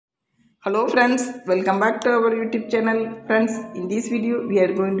Hello friends, welcome back to our YouTube channel. Friends, in this video we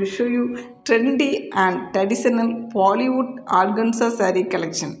are going to show you trendy and traditional Bollywood organza saree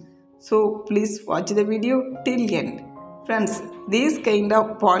collection. So please watch the video till end. Friends, these kind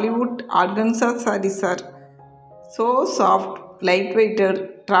of Bollywood organza sarees are so soft,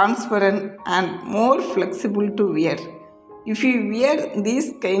 lightweighted, transparent and more flexible to wear. If you wear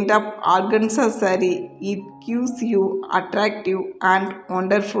this kind of organza saree, it gives you attractive and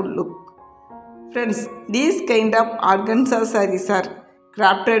wonderful look. Friends, these kind of organza sarees are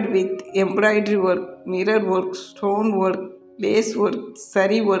crafted with embroidery work, mirror work, stone work, lace work,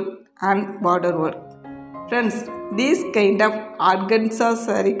 saree work and border work. Friends, these kind of organza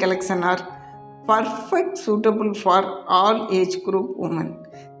saree collection are perfect suitable for all age group women,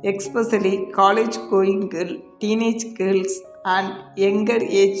 especially college going girl, teenage girls and younger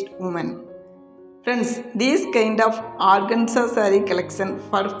aged women. Friends, this kind of organza saree collection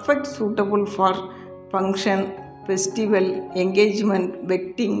perfect suitable for function, festival, engagement,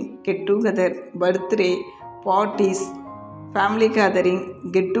 wedding, get together, birthday, parties, family gathering,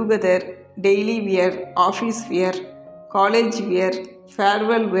 get together, daily wear, office wear, college wear,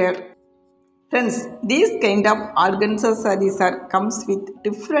 farewell wear. Friends, these kind of organza sarees are comes with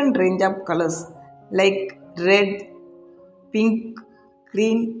different range of colors like red, pink,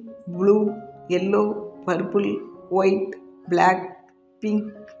 green, blue, yellow, purple, white, black,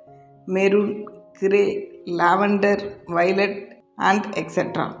 pink, maroon, grey, lavender, violet and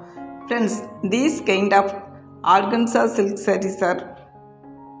etc. Friends, these kind of organza silk sarees are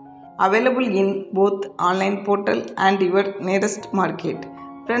available in both online portal and your nearest market.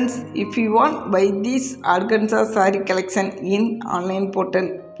 Friends, if you want buy this organza saree collection in online portal,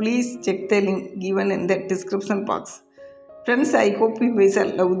 please check the link given in the description box. Friends, I hope you guys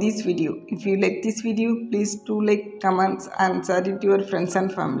love this video. If you like this video, please do like, comments and share it to your friends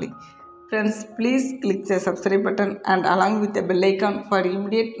and family. Friends, please click the subscribe button and along with the bell icon for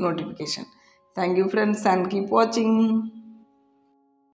immediate notification. Thank you friends and keep watching.